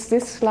arises.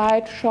 This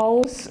slide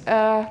shows.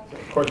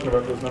 Question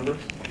about those numbers?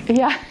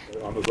 Yeah.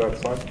 On the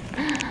left side?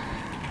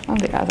 On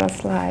the other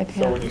slide.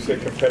 So when you say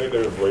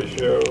competitive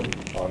ratio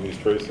on these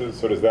traces,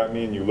 so does that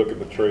mean you look at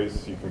the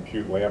trace, you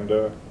compute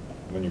lambda,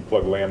 and then you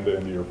plug lambda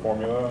into your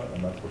formula,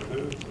 and that's what it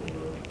is?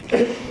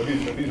 But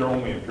these are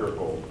only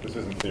empirical. This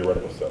isn't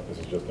theoretical stuff. This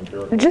is just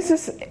empirical. This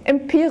is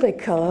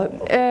empirical.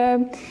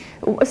 Okay.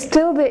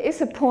 Still, there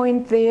is a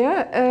point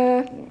there.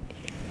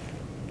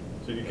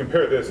 So you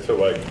compare this to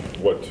like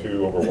what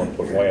 2 over 1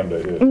 plus lambda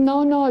is.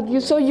 No.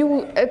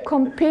 You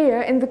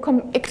compare in the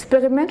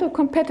experimental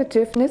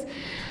competitiveness.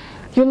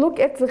 You look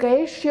at the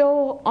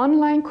ratio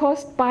online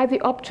cost by the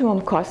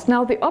optimum cost.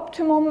 Now the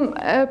optimum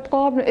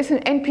problem is an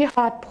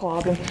NP-hard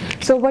problem.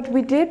 So what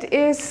we did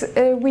is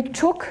we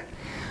took.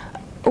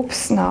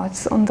 Oops, now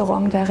it's on the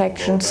wrong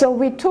direction. So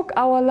we took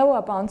our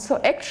lower bound. So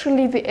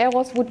actually the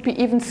errors would be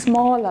even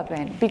smaller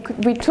then.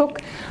 We took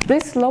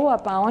this lower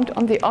bound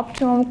on the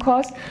optimum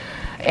cost,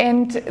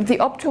 and the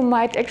optimum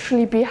might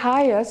actually be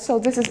higher. So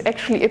this is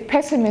actually a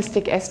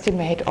pessimistic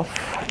estimate of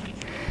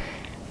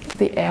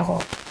the error.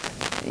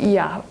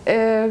 Yeah,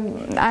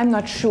 I'm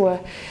not sure.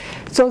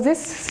 So this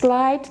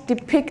slide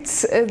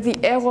depicts the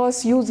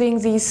errors using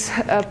these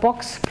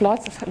box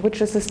plots,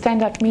 which is the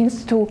standard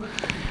means to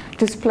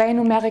display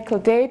numerical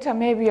data.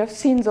 Maybe you've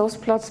seen those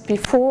plots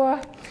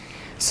before.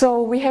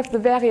 So we have the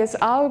various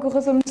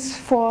algorithms.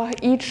 For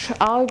each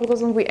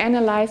algorithm we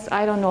analyzed,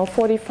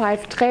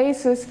 45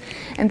 traces,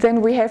 and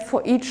then we have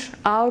for each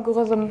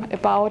algorithm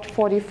about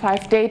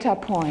 45 data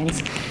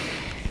points.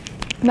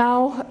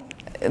 Now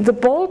the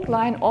bold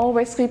line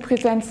always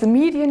represents the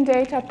median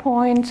data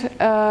point.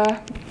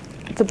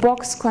 The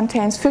box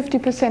contains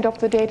 50% of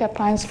the data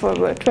points, for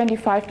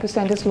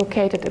 25% is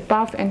located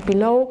above and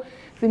below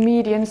the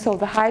median. So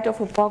the height of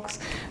a box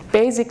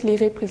basically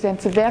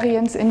represents the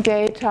variance in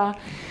data.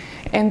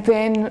 And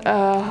then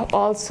the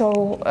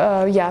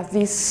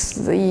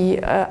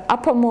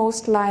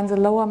uppermost line, the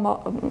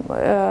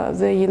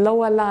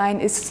lower line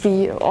is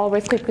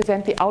always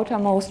represent the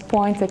outermost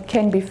point that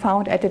can be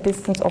found at a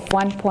distance of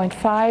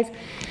 1.5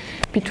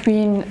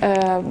 between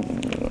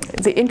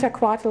the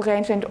interquartile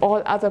range, and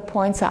all other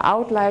points are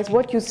outliers.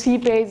 What you see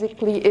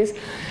basically is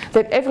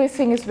that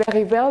everything is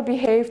very well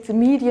behaved. The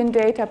median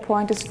data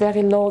point is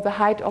very low, the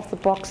height of the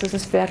boxes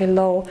is very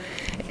low,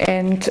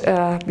 and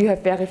you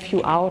have very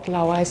few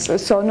outliers.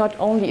 So not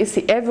only is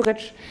the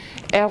average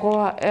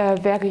error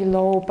very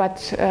low,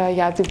 but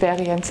the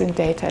variance in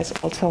data is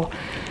also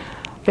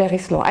very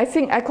slow. I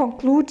think I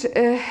conclude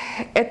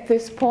at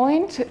this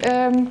point.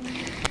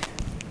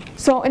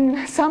 So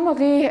in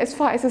summary, as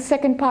far as the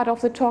second part of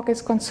the talk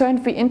is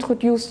concerned, we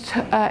introduced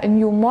a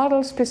new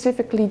model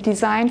specifically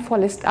designed for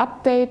list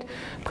update,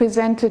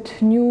 presented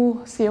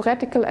new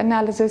theoretical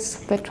analysis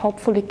that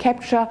hopefully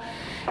capture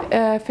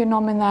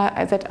phenomena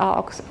that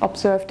are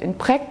observed in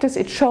practice.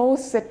 It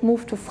shows that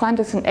move to front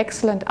is an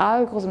excellent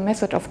algorithm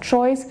method of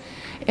choice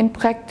in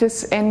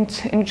practice, and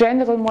in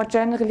general, more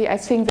generally, I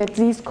think that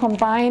these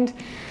combined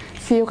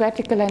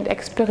theoretical and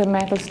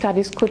experimental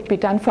studies could be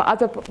done for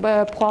other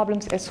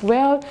problems as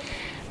well.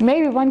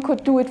 Maybe one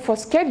could do it for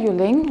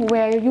scheduling,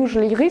 where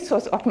usually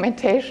resource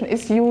augmentation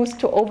is used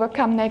to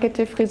overcome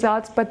negative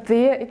results. But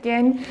there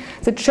again,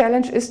 the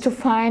challenge is to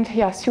find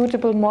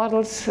suitable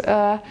models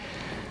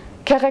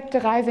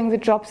characterizing the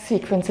job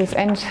sequences.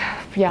 And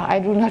I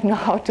do not know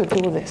how to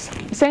do this.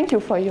 Thank you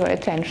for your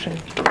attention.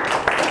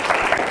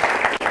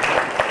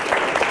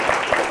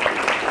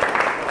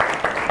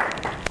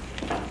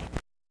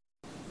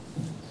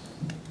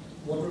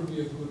 What would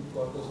be a good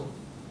corpus of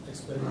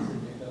experimental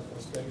data for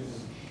scheduling?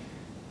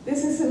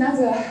 This is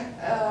another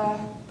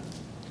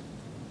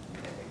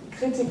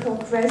critical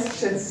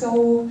question.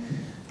 So,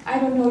 I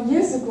don't know,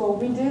 years ago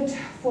we did,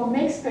 for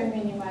makespan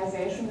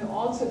minimization, we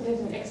also did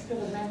an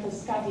experimental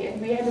study,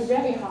 and we had a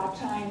very hard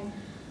time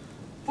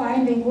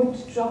finding good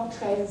job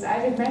traces.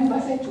 I remember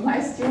that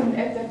my student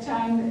at that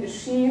time,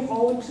 she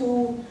wrote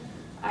to,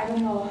 I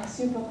don't know,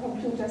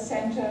 supercomputer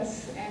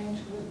centers, and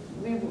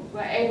we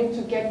were able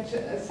to get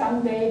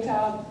some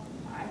data.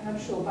 I'm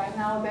not sure, by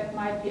now that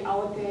might be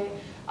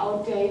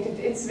outdated.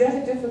 It's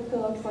very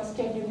difficult for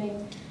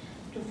scheduling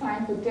to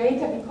find good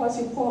data because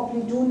you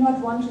probably do not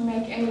want to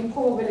make any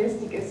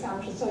probabilistic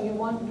assumptions. So you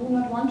do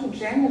not want to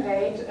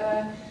generate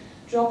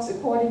jobs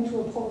according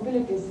to a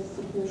probability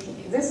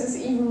distribution. This is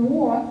even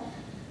more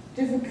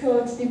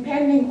difficult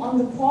depending on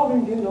the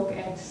problem you look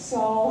at.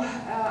 So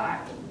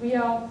we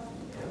are,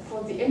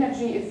 for the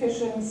energy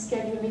efficient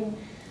scheduling,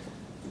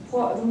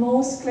 the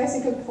most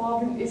classical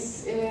problem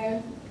is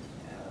a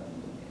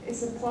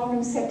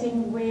problem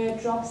setting where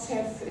jobs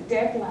have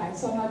deadlines.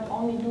 So not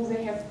only do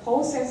they have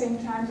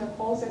processing times or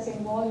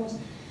processing volumes,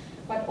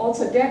 but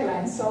also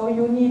deadlines. So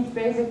you need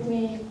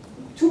basically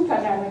two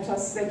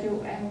parameters that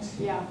you, and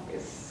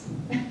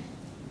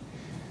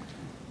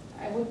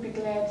I would be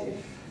glad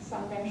if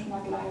some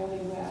benchmark library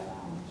were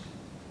around.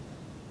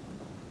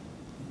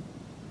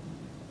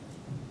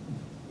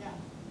 Yeah.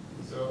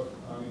 So,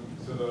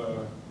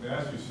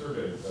 as you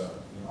surveyed the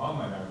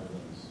online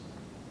algorithms,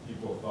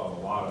 people thought a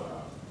lot about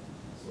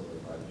sort of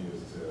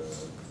ideas to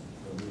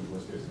do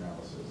worst case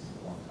analysis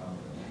a long time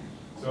ago.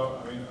 So,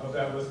 of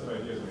that list of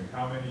ideas,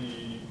 how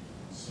many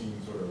seem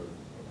sort of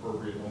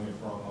appropriate only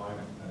for online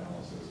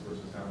analysis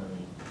versus how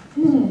many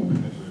seem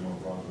potentially more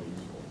broadly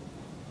useful?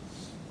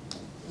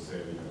 To say,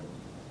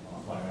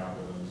 offline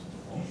algorithms,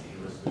 performance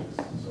heuristics,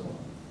 and so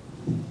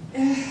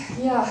on.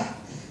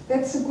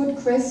 That's a good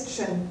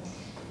question.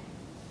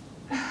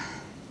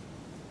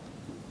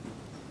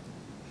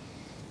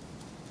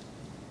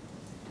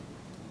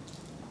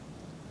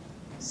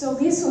 So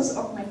resource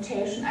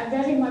augmentation, I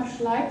very much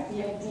like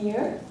the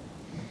idea,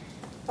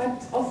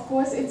 but of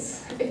course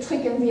it's a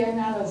trick in the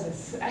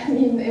analysis. I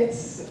mean,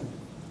 it's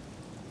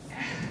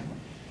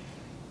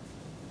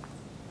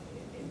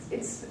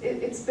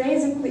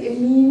basically a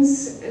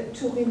means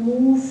to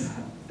remove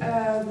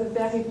the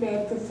very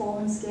bad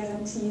performance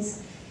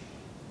guarantees.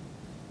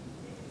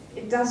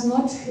 It does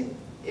not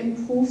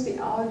improve the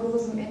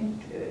algorithm, and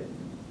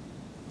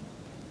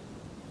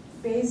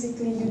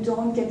basically you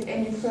don't get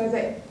any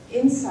further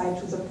insight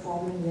to the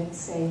problem, let's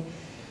say.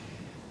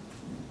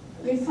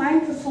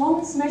 Refined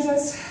performance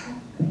measures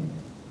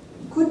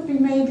could be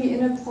maybe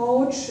an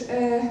approach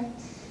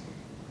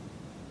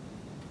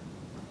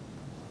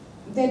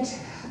that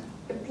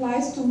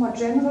applies to more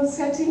general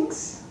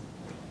settings.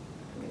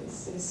 Where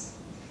is this?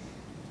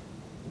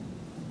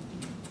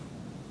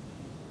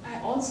 I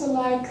also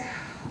like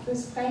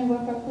this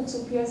framework by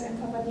Koutsopias and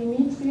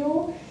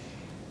Papadimitriou.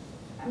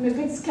 I'm a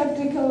bit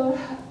skeptical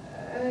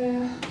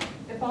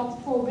about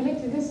the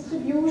probability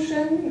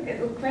distribution.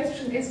 The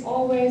question is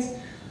always,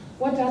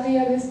 what are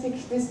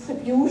realistic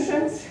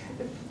distributions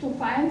to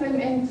find them?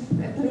 And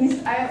at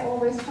least I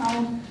always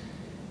found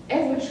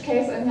average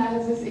case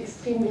analysis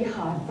extremely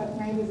hard, but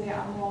maybe there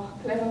are more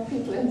clever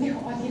people in the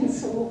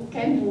audience who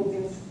can do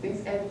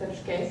these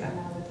average case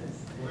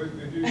analysis. Well,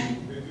 they do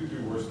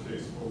worst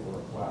case over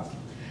a class.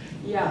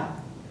 Yeah,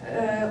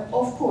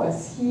 of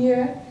course.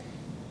 Here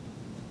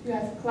you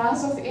have a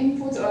class of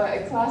inputs or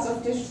a class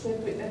of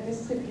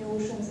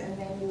distributions, and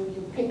then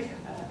you pick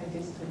a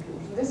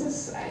distribution. This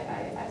is,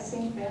 I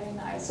think, very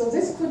nice. So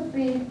this could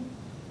be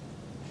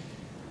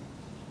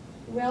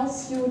well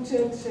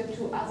suited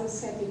to other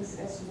settings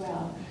as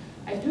well.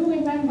 I do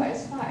remember,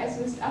 as far as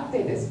list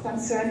update is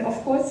concerned,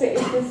 of course there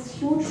is this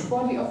huge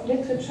body of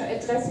literature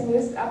addressing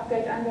list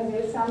update under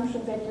the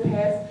assumption that you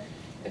have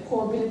a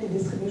probability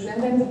distribution.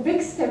 And then the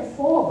big step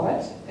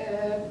forward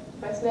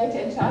by Slater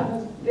and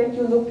Charles, that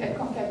you look at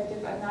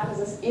competitive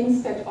analysis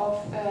instead of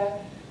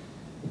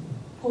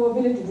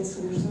probability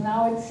distribution.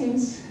 Now it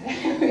seems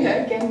we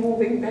are again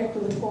moving back to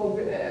the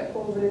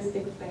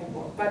probabilistic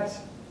framework. But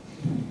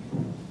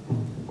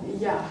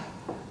yeah,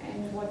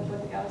 and what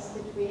else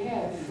did we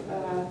have?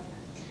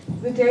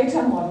 The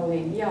data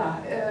modeling,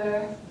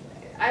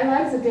 I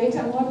like the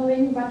data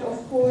modeling, but of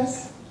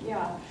course,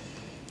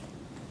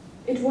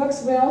 it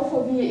works well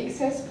for the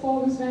access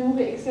problems,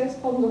 memory access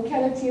problem.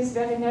 Locality is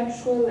very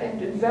natural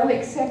and well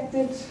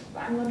accepted.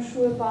 I'm not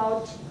sure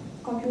about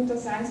computer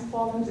science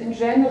problems in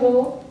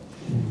general.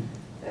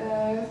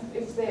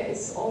 if there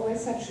is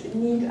always such a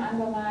neat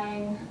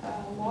underlying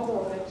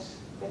model that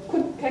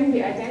can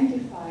be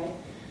identified.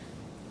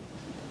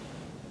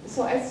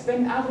 So as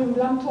when Adrian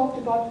Blum talked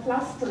about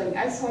clustering,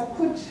 I thought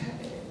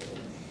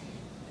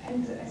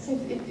and I said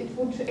it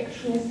would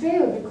actually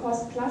fail,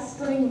 because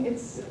clustering,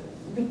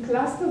 we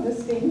cluster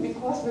this thing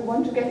because we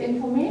want to get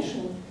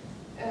information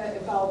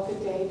about the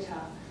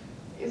data,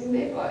 isn't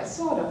it? Or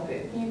sort of.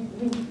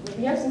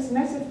 We have this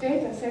massive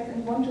data set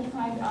and want to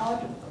find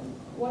out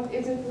what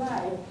is it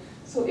like.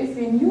 So if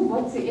we knew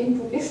what the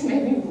input is,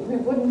 maybe we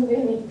wouldn't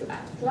really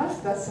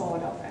cluster,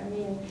 sort of. I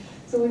mean,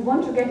 so we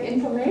want to get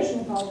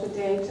information about the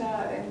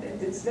data, and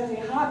it's very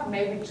hard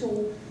maybe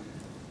to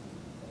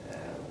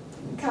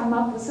come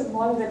up with a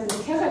model that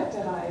will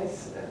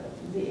characterize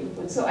the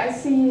input. So I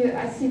see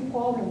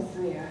problems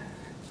there.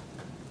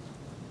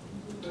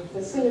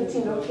 Facility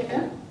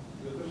location.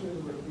 The question is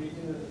about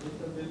creating a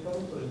list of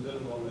breadcrumbs, or in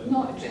general? No,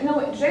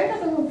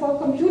 general for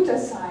computer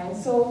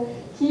science. So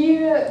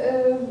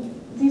here,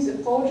 these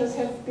approaches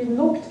have been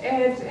looked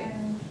at,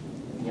 and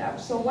yeah.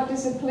 So what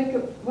is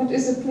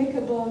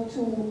applicable to?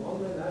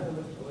 Online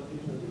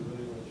allocation is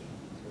very much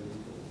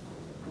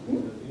the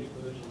unique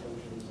position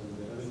functions, and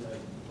they haven't had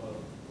a lot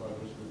of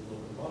progress with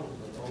local models,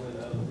 but online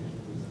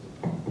allocation is.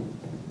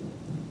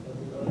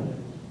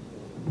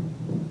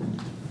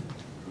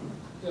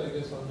 Yeah, I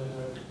guess online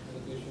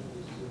allocation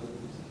is a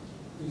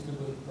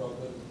reasonable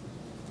problem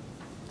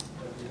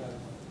that we have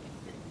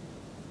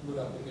good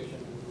application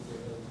to do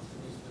data,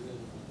 at least within.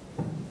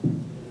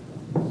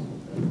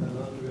 And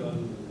not to be on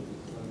the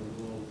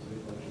rules, say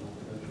functional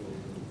potential.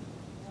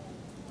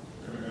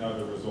 And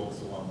are the results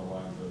along the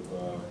lines of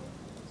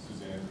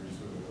Suzanne's, where you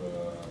sort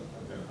of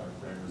identify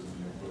parameters of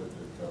the input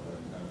that cover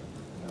and kind of.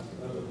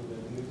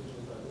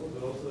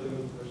 But also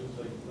even questions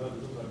like not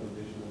just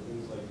fragmentation, but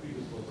things like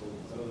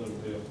predisposal. It's another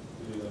way of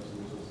building up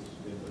some resources to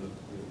get better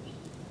papers.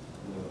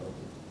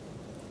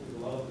 A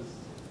lot of this is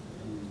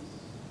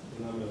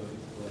phenomena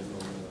like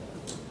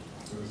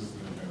So this is the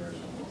new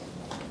generation.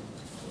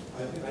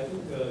 I think it's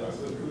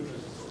a good